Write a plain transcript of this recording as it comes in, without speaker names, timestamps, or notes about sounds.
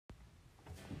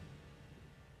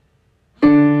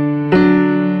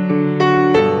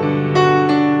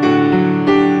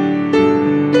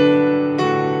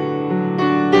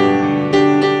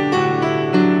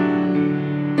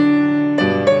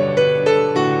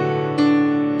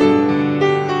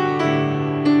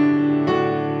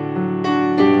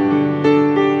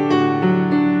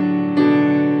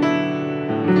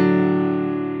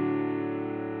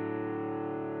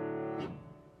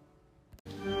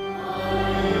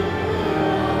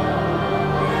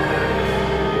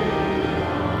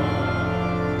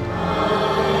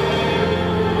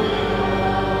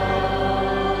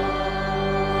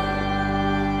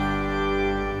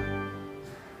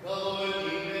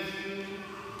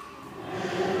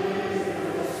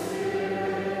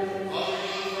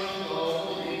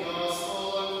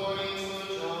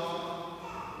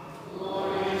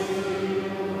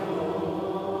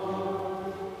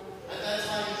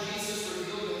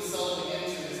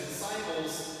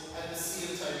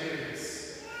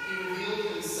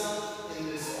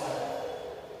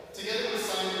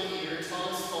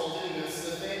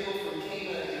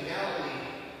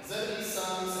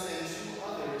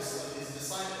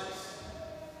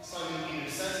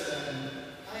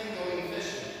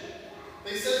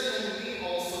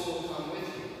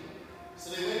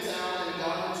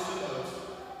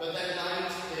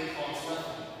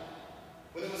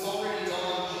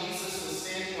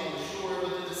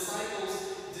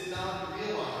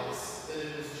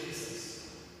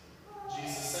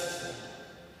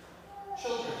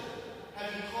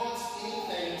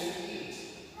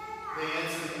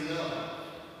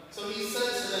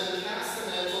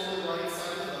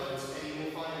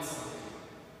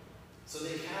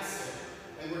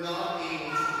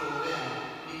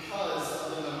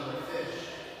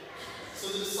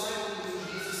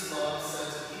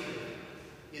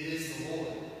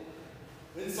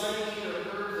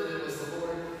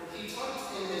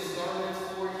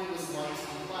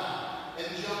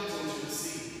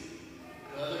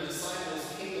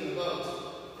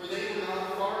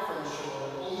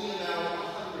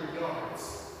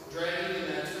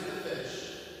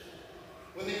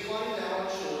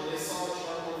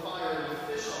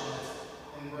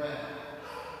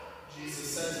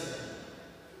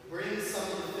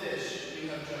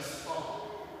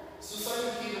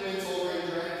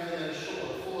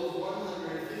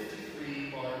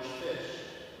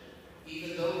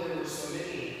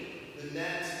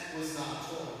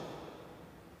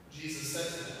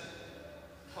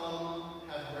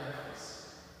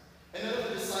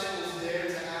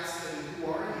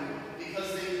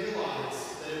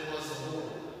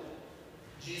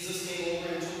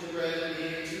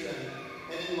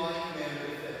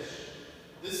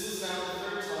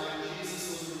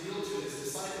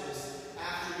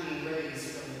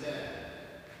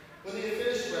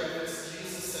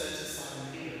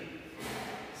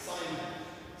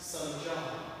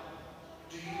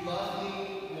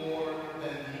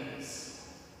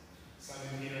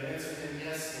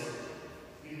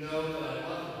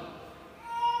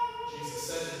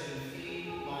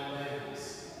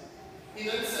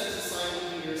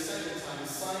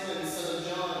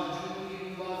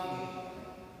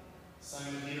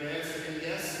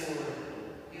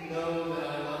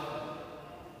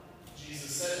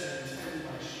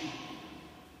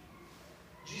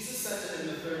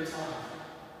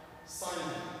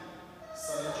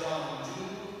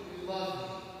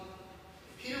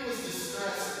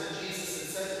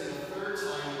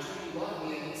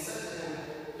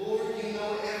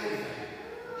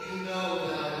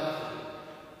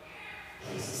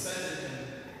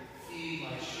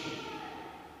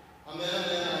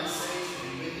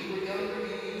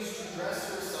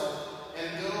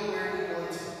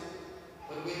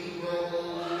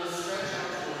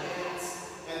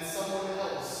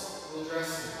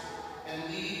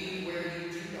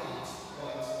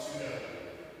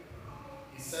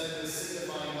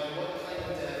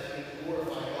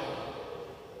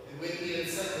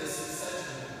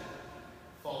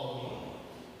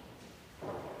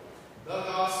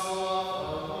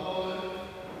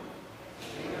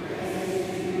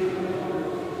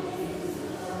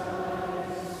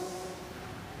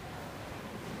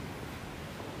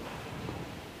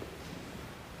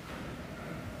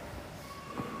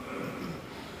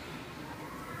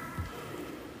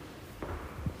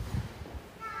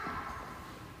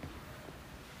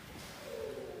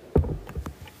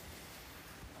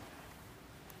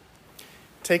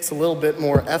Takes a little bit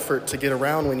more effort to get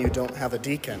around when you don't have a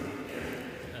deacon.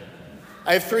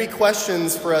 I have 3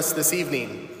 questions for us this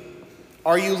evening.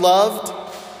 Are you loved?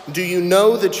 Do you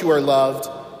know that you are loved?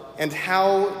 And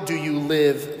how do you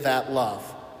live that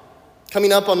love?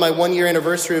 Coming up on my 1-year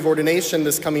anniversary of ordination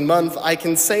this coming month, I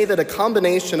can say that a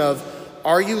combination of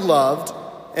are you loved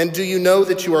and do you know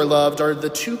that you are loved are the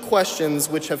 2 questions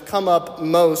which have come up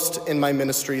most in my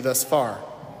ministry thus far.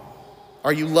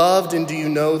 Are you loved and do you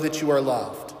know that you are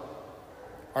loved?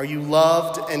 Are you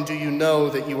loved and do you know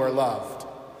that you are loved?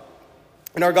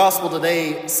 In our gospel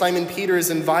today, Simon Peter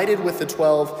is invited with the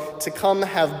 12 to come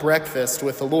have breakfast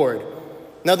with the Lord.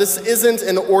 Now, this isn't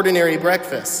an ordinary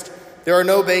breakfast. There are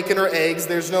no bacon or eggs.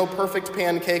 There's no perfect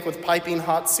pancake with piping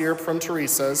hot syrup from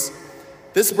Teresa's.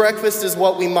 This breakfast is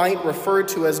what we might refer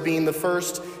to as being the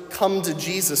first come to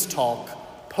Jesus talk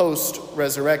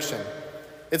post-resurrection.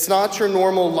 It's not your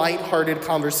normal lighthearted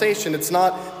conversation. It's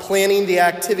not planning the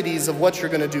activities of what you're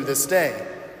going to do this day.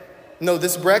 No,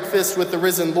 this breakfast with the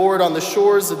risen Lord on the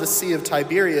shores of the Sea of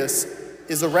Tiberias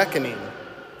is a reckoning.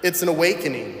 It's an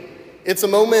awakening. It's a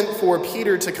moment for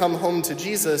Peter to come home to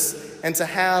Jesus and to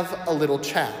have a little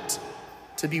chat,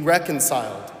 to be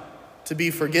reconciled, to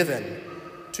be forgiven,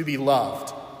 to be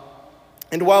loved.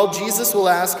 And while Jesus will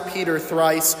ask Peter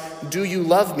thrice, "Do you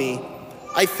love me?"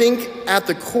 I think at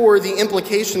the core, the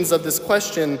implications of this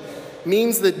question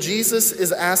means that Jesus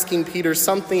is asking Peter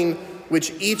something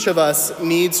which each of us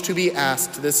needs to be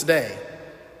asked this day.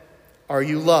 Are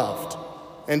you loved?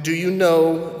 And do you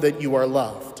know that you are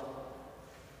loved?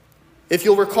 If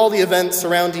you'll recall the events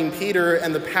surrounding Peter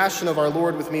and the passion of our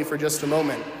Lord with me for just a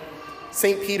moment,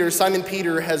 Simon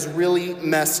Peter has really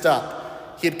messed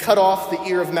up. He had cut off the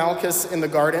ear of Malchus in the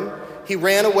garden. He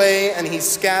ran away and he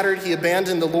scattered. He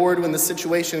abandoned the Lord when the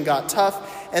situation got tough.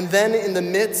 And then in the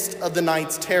midst of the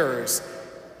night's terrors,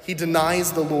 he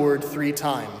denies the Lord 3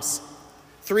 times.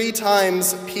 3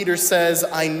 times Peter says,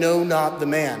 "I know not the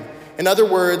man." In other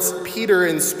words, Peter,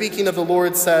 in speaking of the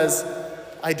Lord, says,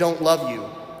 "I don't love you.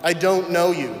 I don't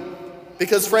know you."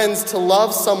 Because, friends, to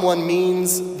love someone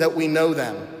means that we know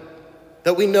them.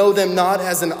 That we know them not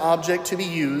as an object to be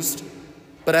used,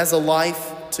 but as a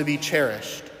life to be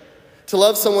cherished. To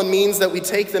love someone means that we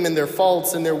take them in their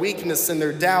faults, in their weakness, in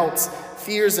their doubts,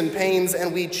 fears, and pains,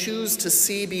 and we choose to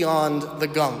see beyond the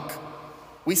gunk.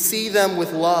 We see them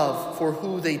with love for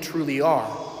who they truly are.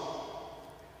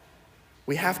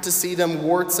 We have to see them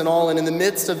warts and all, and in the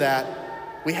midst of that,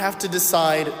 we have to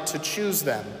decide to choose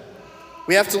them.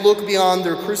 We have to look beyond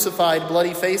their crucified,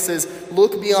 bloody faces,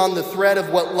 look beyond the threat of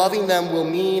what loving them will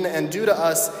mean and do to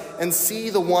us, and see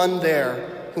the one there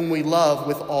whom we love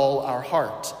with all our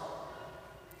heart.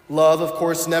 Love, of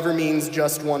course, never means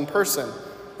just one person.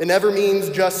 It never means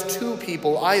just 2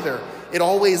 people either. It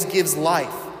always gives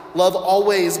life. Love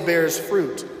always bears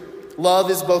fruit.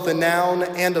 Love is both a noun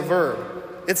and a verb.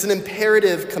 It's an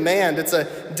imperative command. It's a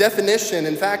definition.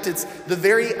 In fact, it's the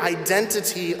very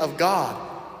identity of God.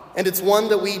 And it's one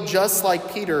that we, just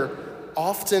like Peter,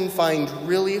 often find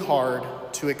really hard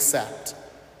to accept.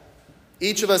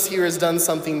 Each of us here has done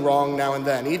something wrong now and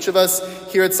then. Each of us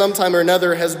here at some time or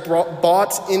another has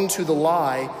bought into the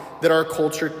lie that our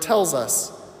culture tells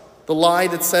us. The lie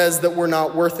that says that we're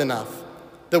not worth enough,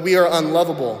 that we are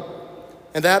unlovable.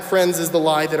 And that, friends, is the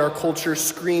lie that our culture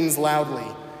screams loudly.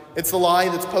 It's the lie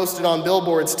that's posted on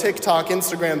billboards, TikTok,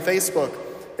 Instagram, Facebook.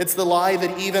 It's the lie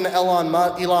that even Elon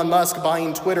Musk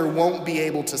buying Twitter won't be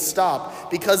able to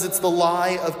stop, because it's the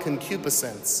lie of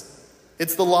concupiscence.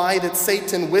 It's the lie that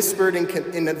Satan whispered in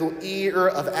the ear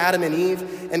of Adam and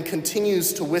Eve and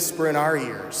continues to whisper in our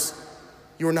ears.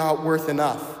 You're not worth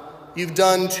enough. You've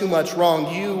done too much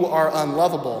wrong. You are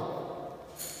unlovable.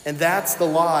 And that's the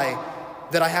lie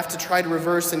that I have to try to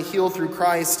reverse and heal through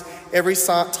Christ every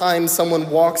time someone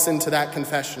walks into that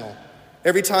confessional.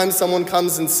 Every time someone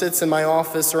comes and sits in my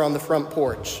office or on the front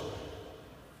porch.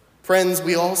 Friends,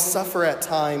 we all suffer at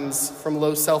times from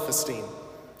low self-esteem.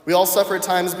 We all suffer at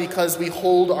times because we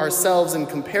hold ourselves in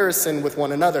comparison with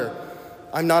one another.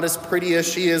 I'm not as pretty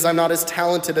as she is. I'm not as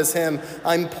talented as him.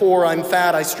 I'm poor. I'm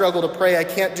fat. I struggle to pray. I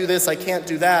can't do this. I can't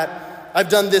do that. I've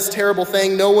done this terrible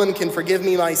thing. No one can forgive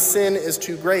me. My sin is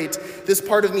too great. This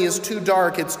part of me is too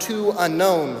dark. It's too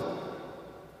unknown.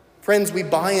 Friends, we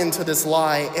buy into this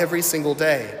lie every single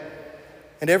day.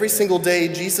 And every single day,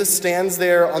 Jesus stands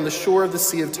there on the shore of the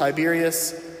Sea of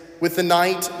Tiberias with the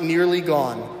night nearly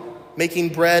gone, making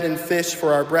bread and fish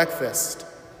for our breakfast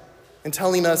and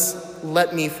telling us,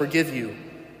 "Let me forgive you.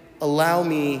 Allow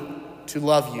me to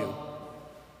love you."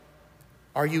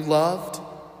 Are you loved?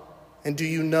 And do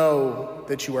you know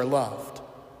that you are loved?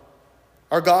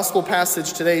 Our gospel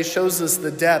passage today shows us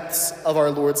the depths of our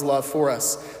Lord's love for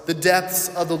us, the depths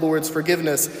of the Lord's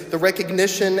forgiveness, the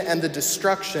recognition and the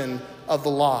destruction of the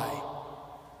lie.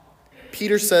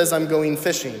 Peter says, I'm going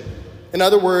fishing. In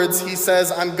other words, he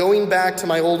says, I'm going back to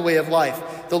my old way of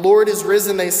life. The Lord is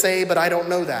risen, they say, but I don't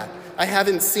know that. I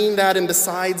haven't seen that, and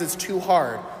besides, it's too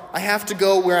hard. I have to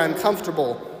go where I'm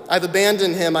comfortable. I've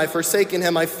abandoned him, I've forsaken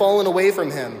him, I've fallen away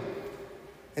from him.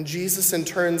 And Jesus in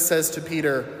turn says to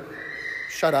Peter,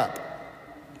 shut up.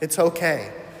 It's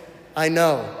okay. I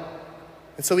know.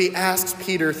 And so he asks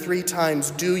Peter 3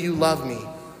 times, do you love me?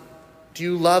 Do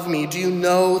you love me? Do you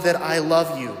know that I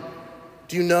love you?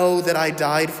 Do you know that I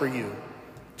died for you?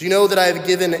 Do you know that I have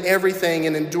given everything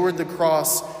and endured the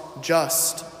cross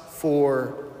just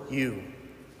for you?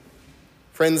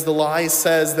 Friends, the lie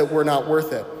says that we're not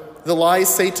worth it. The lie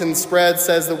Satan spreads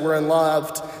says that we're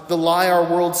unloved. The lie our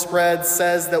world spreads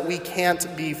says that we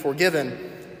can't be forgiven.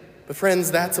 But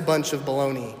friends, that's a bunch of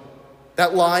baloney.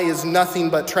 That lie is nothing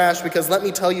but trash, because let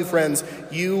me tell you, friends,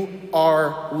 you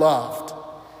are loved.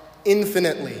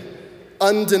 Infinitely,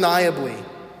 undeniably,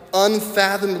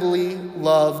 unfathomably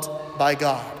loved by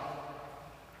God.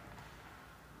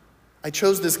 I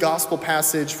chose this gospel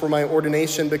passage for my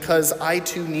ordination because I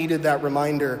too needed that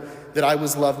reminder that I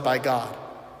was loved by God.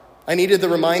 I needed the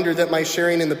reminder that my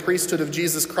sharing in the priesthood of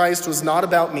Jesus Christ was not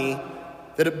about me,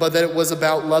 but that it was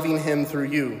about loving him through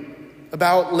you,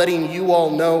 about letting you all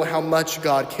know how much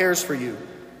God cares for you,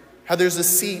 how there's a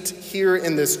seat here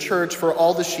in this church for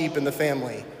all the sheep in the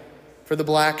family, for the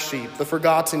black sheep, the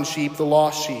forgotten sheep, the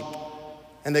lost sheep,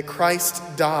 and that Christ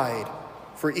died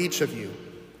for each of you,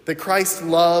 that Christ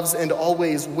loves and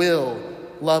always will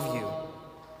love you.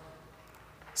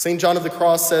 St. John of the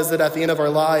Cross says that at the end of our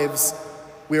lives,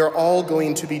 we are all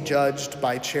going to be judged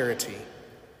by charity.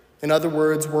 In other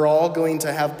words, we're all going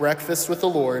to have breakfast with the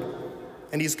Lord,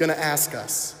 and he's going to ask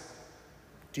us,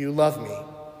 do you love me?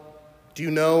 Do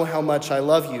you know how much I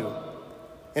love you?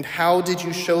 And how did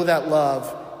you show that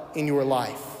love in your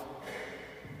life?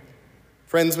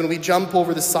 Friends, when we jump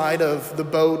over the side of the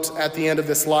boat at the end of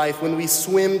this life, when we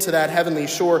swim to that heavenly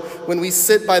shore, when we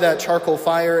sit by that charcoal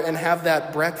fire and have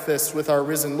that breakfast with our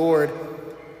risen Lord,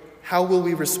 how will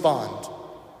we respond?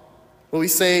 Will we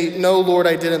say, no, Lord,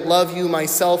 I didn't love you,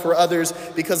 myself, or others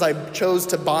because I chose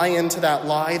to buy into that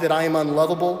lie that I am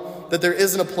unlovable, that there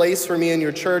isn't a place for me in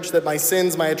your church, that my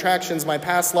sins, my attractions, my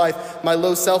past life, my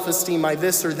low self-esteem, my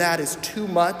this or that is too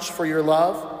much for your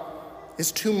love,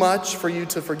 is too much for you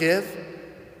to forgive?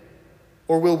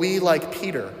 Or will we, like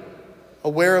Peter,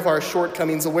 aware of our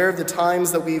shortcomings, aware of the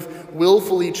times that we've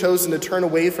willfully chosen to turn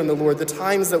away from the Lord, the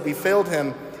times that we failed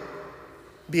him,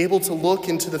 be able to look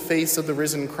into the face of the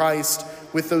risen Christ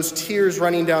with those tears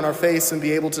running down our face and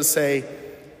be able to say,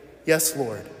 yes,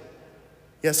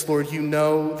 Lord, you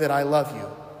know that I love you.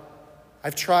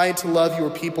 I've tried to love your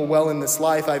people well in this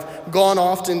life. I've gone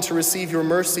often to receive your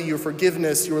mercy, your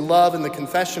forgiveness, your love in the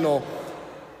confessional,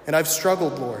 and I've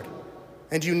struggled, Lord.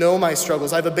 And you know my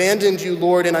struggles. I've abandoned you,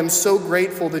 Lord, and I'm so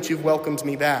grateful that you've welcomed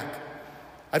me back.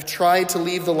 I've tried to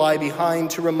leave the lie behind,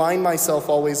 to remind myself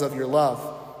always of your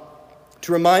love,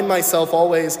 to remind myself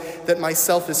always that my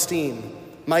self-esteem,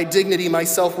 my dignity, my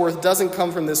self-worth doesn't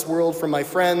come from this world, from my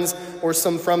friends, or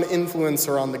from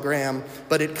influencer on the gram,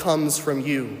 but it comes from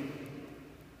you.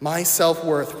 My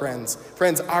self-worth,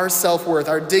 friends, our self-worth,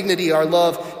 our dignity, our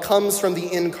love comes from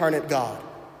the incarnate God.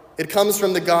 It comes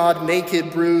from the God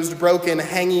naked, bruised, broken,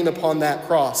 hanging upon that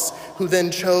cross, who then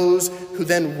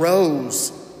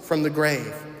rose from the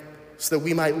grave so that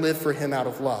we might live for him out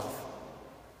of love.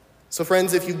 So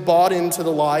friends, if you've bought into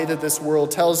the lie that this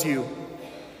world tells you,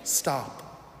 stop.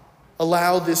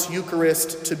 Allow this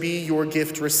Eucharist to be your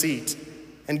gift receipt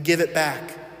and give it back.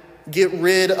 Get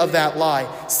rid of that lie.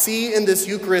 See in this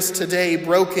Eucharist today,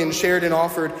 broken, shared, and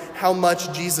offered, how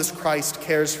much Jesus Christ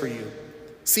cares for you.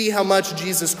 See how much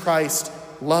Jesus Christ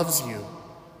loves you.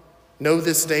 Know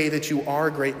this day that you are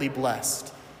greatly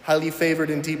blessed, highly favored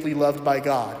and deeply loved by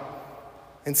God.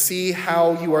 And see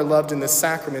how you are loved in the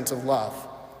sacrament of love.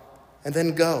 And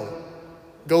then go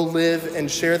live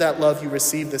and share that love you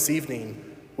received this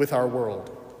evening with our world.